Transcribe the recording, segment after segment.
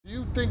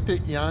think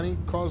that Yanee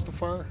caused the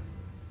fire?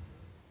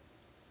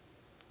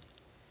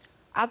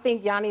 I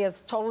think Yanee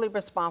is totally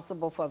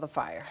responsible for the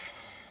fire.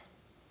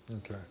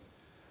 Okay.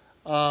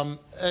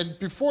 And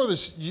before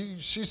this,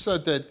 she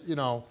said that, you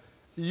know,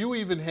 you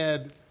even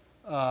had,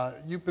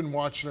 you've been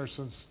watching her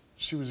since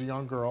she was a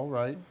young girl,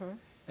 right? Mm-hmm.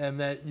 And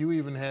that you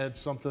even had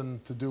something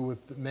to do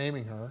with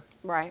naming her.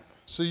 Right.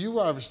 So you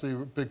were obviously a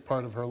big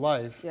part of her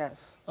life.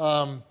 Yes.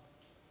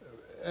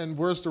 And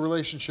where's the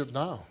relationship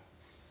now?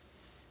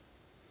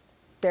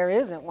 There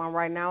isn't one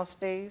right now,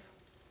 Steve,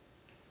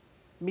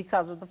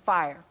 because of the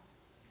fire.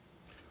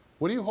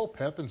 What do you hope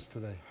happens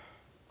today?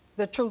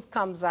 The truth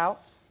comes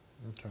out.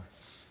 Okay.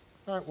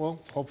 All right, well,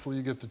 hopefully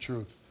you get the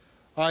truth.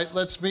 All right,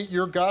 let's meet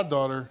your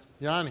goddaughter,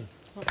 Yanee.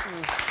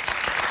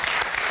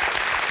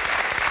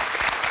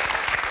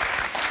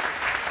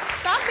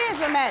 Stop being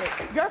dramatic.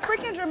 You're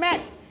freaking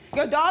dramatic.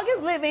 Your dog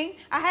is living.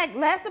 I had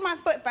glass in my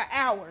foot for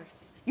hours.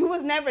 You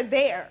was never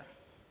there.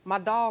 My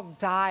dog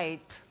died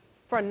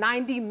for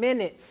 90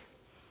 minutes.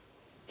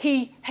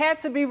 He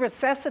had to be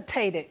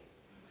resuscitated.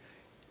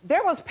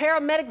 There was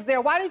paramedics there.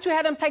 Why didn't you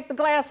have them take the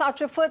glass out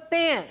your foot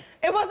then?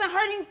 It wasn't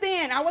hurting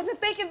then. I wasn't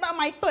thinking about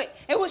my foot.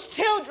 It was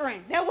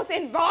children that was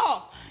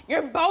involved.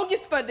 You're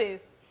bogus for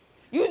this.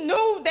 You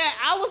knew that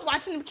I was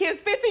watching the kids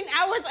 15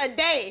 hours a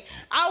day.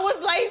 I was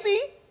lazy.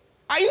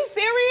 Are you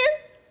serious?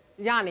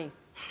 Yanee,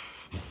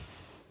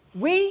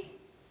 we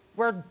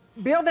were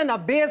building a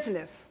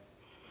business.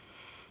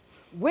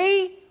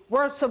 We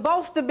were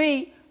supposed to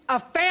be a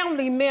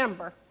family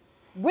member.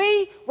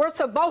 We were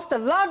supposed to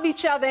love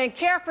each other and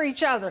care for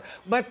each other,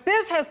 but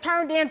this has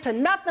turned into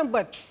nothing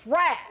but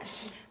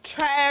trash.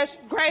 Trash?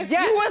 Grace,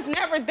 yes. You was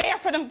never there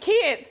for them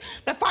kids.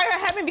 The fire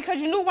happened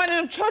because you knew one of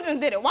them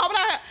children did it. Why would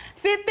I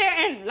sit there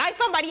and light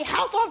somebody's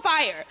house on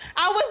fire?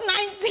 I was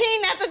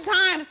 19 at the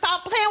time.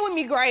 Stop playing with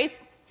me, Grace.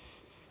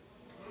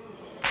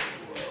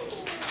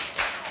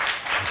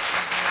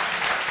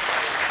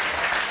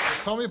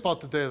 Tell me about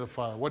the day of the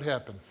fire. What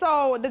happened?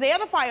 So the day of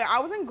the fire, I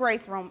was in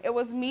Grace's room. It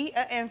was me,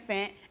 an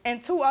infant,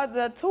 and two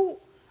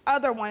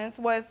other ones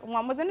was,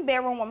 one was in the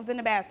bedroom, one was in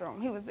the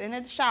bathroom. He was in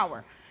the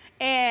shower.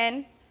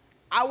 And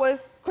I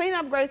was cleaning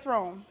up Grace's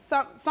room.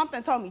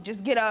 Something told me,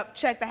 just get up,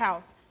 check the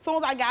house. As soon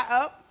as I got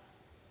up,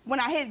 when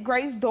I hit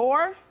Grace's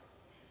door,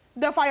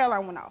 the fire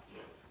alarm went off.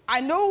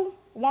 I knew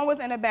one was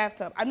in the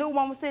bathtub. I knew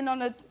one was sitting on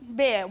the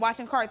bed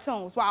watching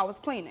cartoons while I was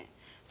cleaning.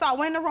 So I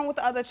went in the room with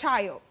the other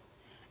child.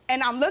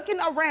 And I'm looking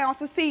around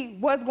to see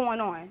what's going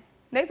on.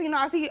 Next thing you know,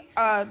 I see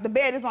the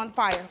bed is on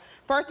fire.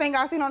 First thing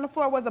I seen on the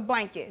floor was a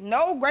blanket.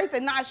 No, Grace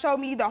did not show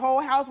me the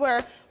whole house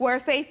where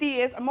safety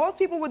is. Most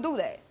people would do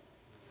that.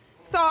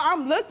 So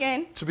I'm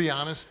looking. To be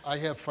honest, I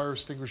have fire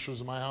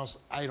extinguishers in my house.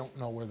 I don't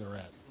know where they're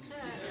at.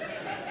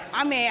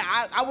 I mean,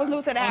 I was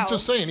new to the house. I'm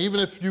just saying, even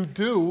if you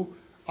do,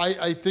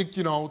 I think,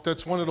 you know,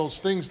 that's one of those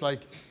things,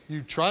 like,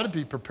 you try to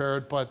be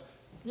prepared, but,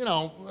 you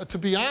know, to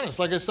be honest,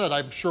 like I said,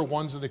 I'm sure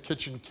one's in the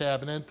kitchen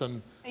cabinet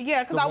and...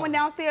 Yeah, because I went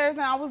downstairs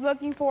and I was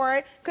looking for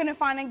it, couldn't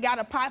find it, got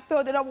a pot,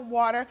 filled it up with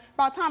water.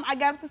 By the time I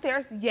got up the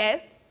stairs,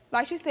 yes,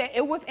 like she said,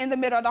 it was in the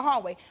middle of the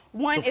hallway.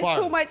 One, it's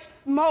too much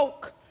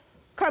smoke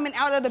coming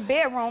out of the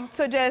bedroom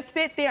to just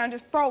sit there and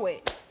just throw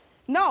it.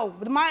 No,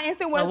 my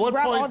instinct was to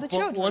grab all the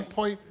children. At what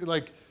point,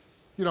 like,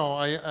 you know,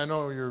 I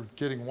know you're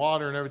getting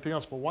water and everything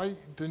else, but why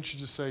didn't you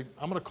just say,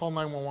 I'm going to call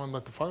 911 and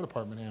let the fire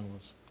department handle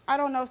this? I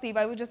don't know, Steve.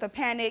 It was just a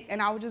panic, and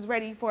I was just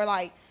ready for,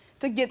 like,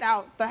 to get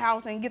out the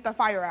house and get the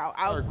fire out.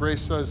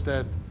 Grace says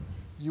that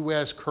you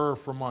asked her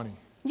for money.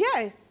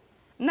 Yes.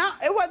 No,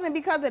 it wasn't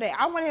because of that.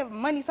 I wanted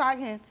money so I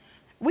can,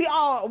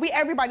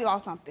 everybody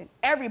lost something.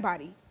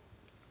 Everybody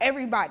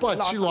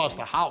But she lost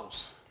the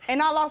house.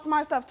 And I lost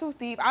my stuff too,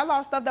 Steve. I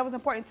lost stuff that was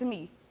important to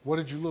me. What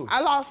did you lose?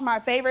 I lost my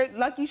favorite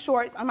Lucky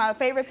Shorts, my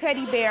favorite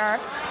teddy bear,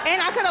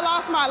 and I could have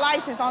lost my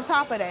license on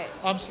top of that.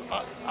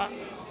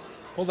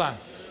 Hold on.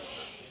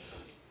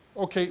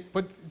 Okay,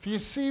 but do you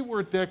see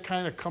where that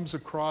kind of comes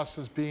across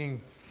as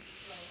being...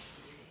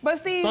 But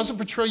Steve... Doesn't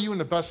portray you in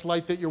the best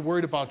light that you're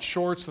worried about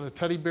shorts and a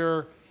teddy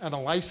bear and a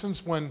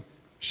license when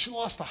she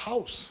lost the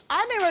house?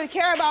 I didn't really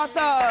care about the...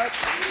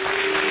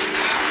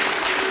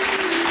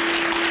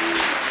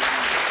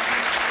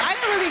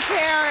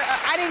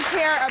 I didn't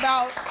care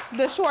about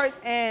the shorts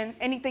and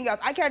anything else.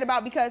 I cared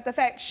about because the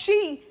fact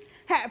she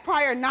had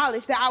prior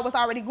knowledge that I was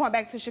already going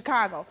back to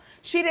Chicago.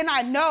 She did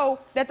not know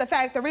that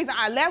the reason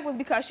I left was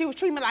because she was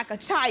treating me like a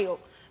child.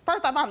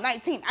 First off, I'm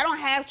 19. I don't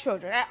have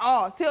children at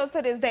all. Till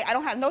to this day, I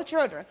don't have no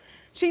children.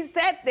 She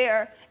sat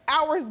there,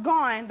 hours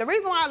gone. The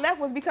reason why I left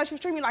was because she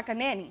was treating me like a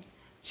nanny.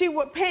 She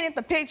would paint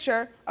the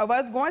picture of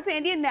us going to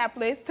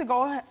Indianapolis to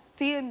go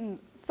see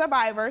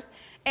survivors,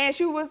 and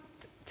she was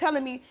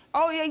telling me,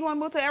 oh yeah, you want to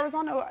move to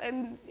Arizona?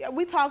 And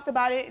we talked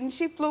about it, and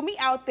she flew me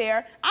out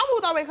there. I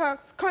moved all the way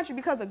across the country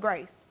because of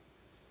Grace.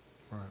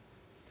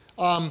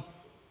 Right.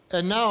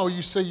 And now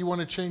you say you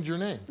want to change your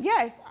name.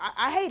 Yes,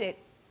 I hate it.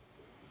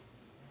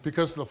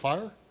 Because of the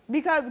fire?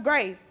 Because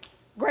Grace.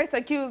 Grace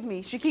accused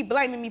me. She keep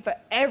blaming me for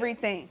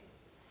everything.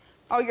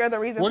 Oh, you're the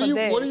reason for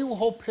this. What do you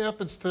hope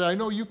happens today? I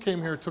know you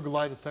came here and took a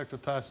lie detector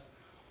test.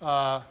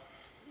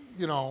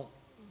 You know,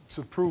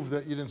 to prove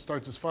that you didn't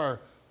start this fire.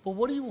 But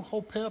what do you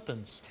hope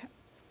happens?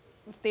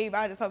 Steve,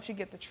 I just hope she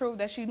gets the truth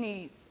that she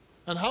needs.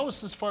 And how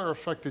has this fire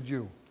affected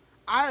you?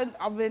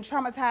 I've been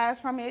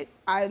traumatized from it.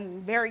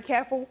 I'm very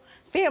careful.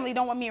 Family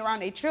don't want me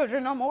around their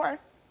children no more.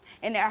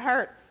 And that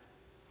hurts.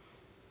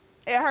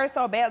 It hurts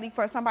so badly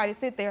for somebody to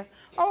sit there.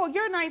 Oh,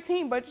 you're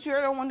 19, but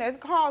you're the one that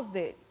caused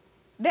it.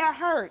 That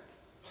hurts.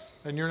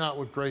 And you're not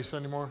with Grace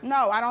anymore?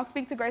 No, I don't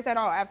speak to Grace at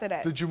all after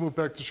that. Did you move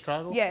back to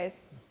Chicago?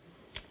 Yes.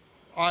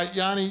 All right,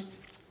 Yanee,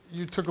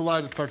 you took a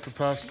lie detector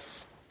test.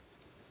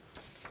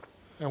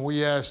 And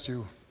we asked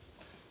you,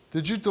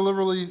 did you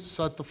deliberately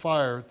set the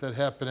fire that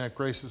happened at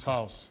Grace's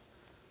house?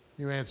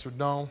 You answered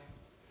no.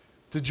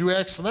 Did you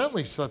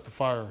accidentally set the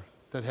fire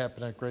that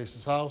happened at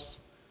Grace's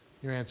house?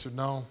 You answered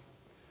no.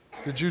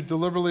 Did you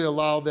deliberately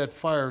allow that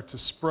fire to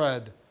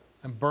spread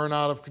and burn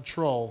out of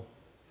control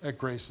at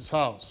Grace's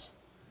house?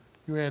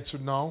 You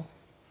answered no.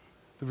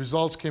 The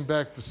results came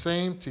back the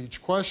same to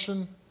each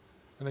question,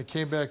 and it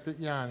came back that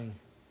Yanee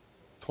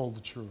told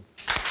the truth.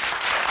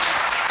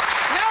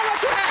 Now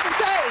what you have to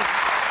say?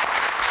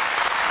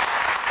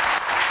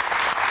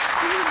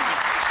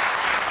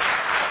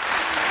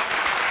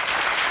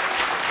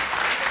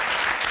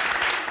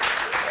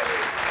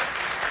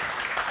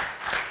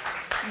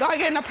 Do I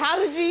get an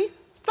apology?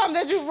 Something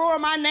that you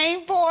ruined my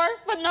name for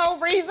no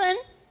reason?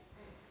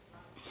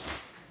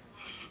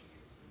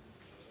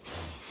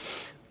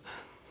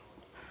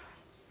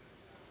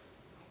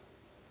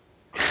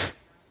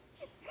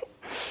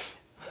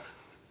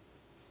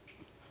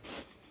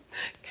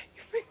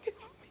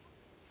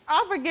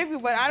 I'll forgive you,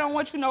 but I don't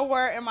want you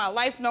nowhere in my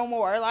life no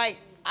more. Like,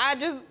 I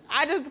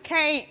just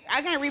can't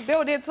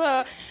rebuild it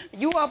to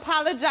you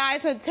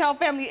apologize and tell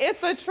family it's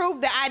the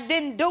truth that I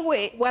didn't do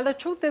it. Well, the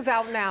truth is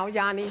out now,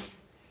 Yanee.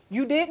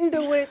 You didn't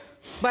do it,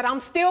 but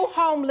I'm still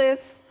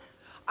homeless.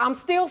 I'm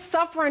still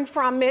suffering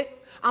from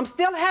it. I'm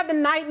still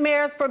having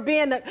nightmares for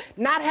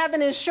not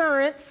having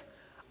insurance,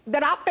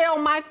 that I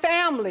failed my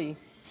family.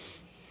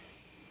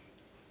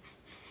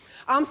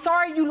 I'm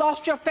sorry you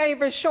lost your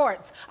favorite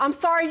shorts. I'm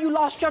sorry you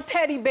lost your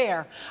teddy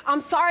bear. I'm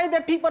sorry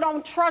that people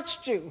don't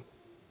trust you.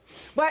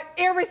 But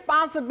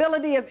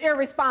irresponsibility is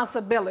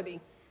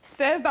irresponsibility.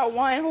 Says the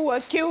one who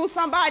accused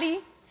somebody.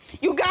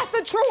 You got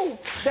the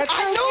truth. The truth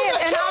I knew is,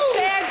 the and truth. I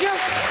said you.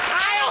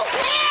 I don't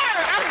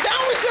care. I'm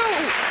done with you.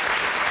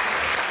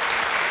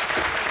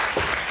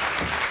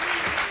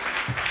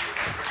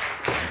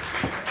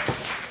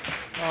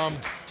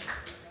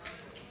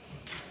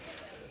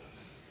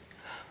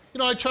 You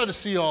know, I try to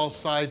see all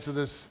sides of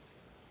this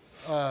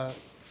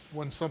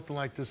when something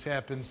like this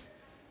happens.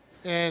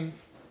 And,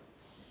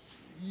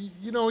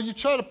 you know, you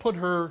try to put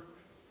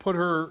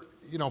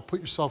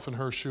yourself in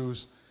her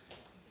shoes.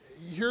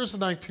 Here's a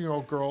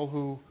 19-year-old girl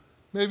who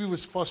maybe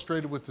was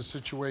frustrated with the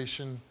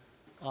situation.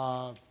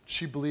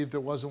 She believed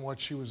it wasn't what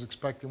she was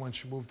expecting when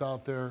she moved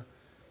out there.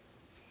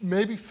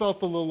 Maybe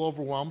felt a little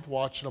overwhelmed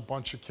watching a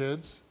bunch of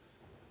kids.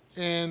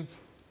 And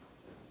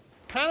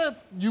kind of,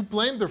 you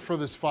blamed her for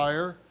this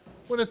fire,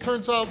 when it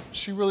turns out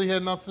she really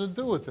had nothing to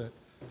do with it.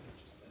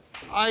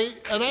 I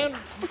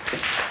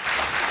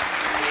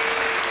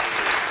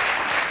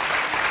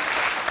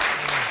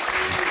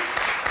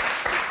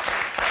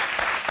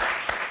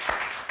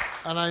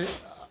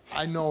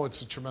know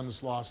it's a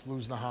tremendous loss,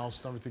 losing the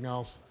house and everything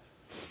else,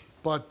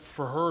 but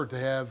for her to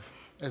have,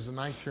 as a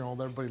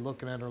 19-year-old, everybody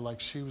looking at her like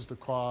she was the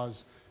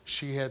cause,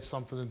 she had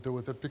something to do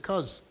with it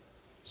because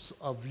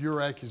of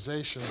your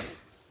accusations,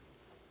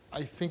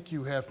 I think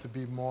you have to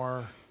be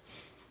more,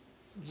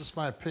 just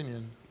my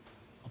opinion,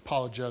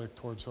 apologetic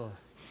towards her.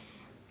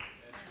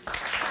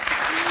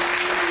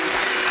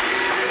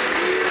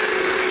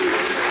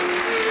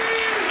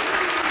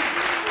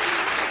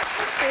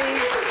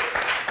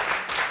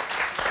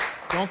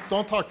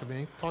 Don't talk to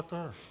me, talk to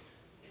her.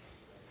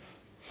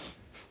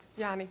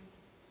 Yanee,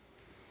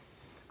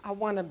 I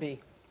want to be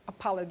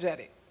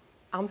apologetic.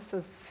 I'm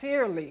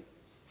sincerely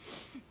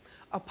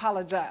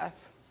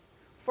apologize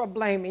for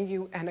blaming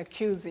you and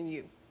accusing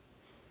you.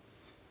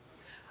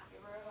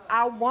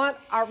 I want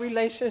our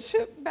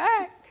relationship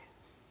back.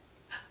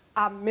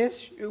 I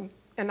miss you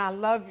and I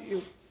love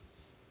you.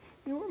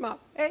 You were my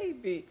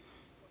baby.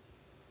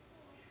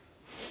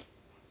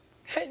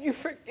 Can you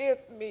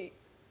forgive me?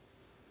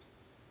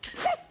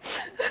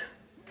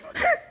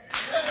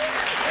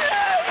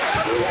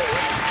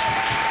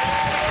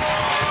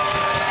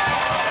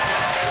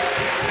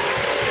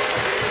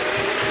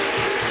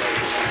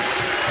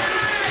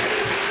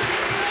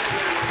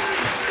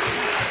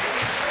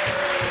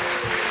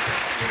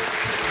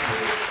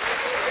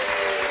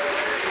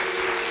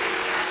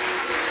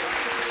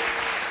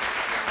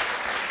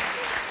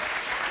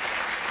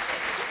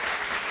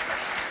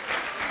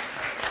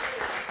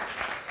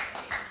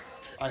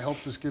 I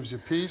hope this gives you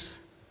peace.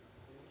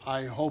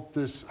 I hope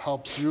this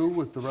helps you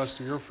with the rest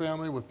of your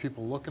family, with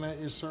people looking at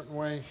you a certain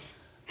way.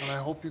 And I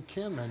hope you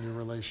can mend your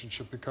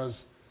relationship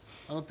because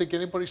I don't think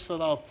anybody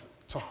set out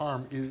to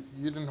harm. You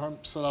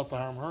didn't set out to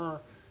harm her.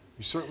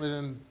 You certainly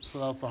didn't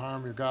set out to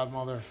harm your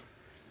godmother.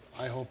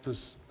 I hope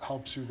this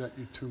helps you that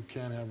you two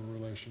can have a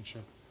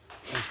relationship.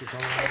 Thanks for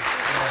coming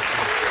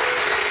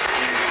on.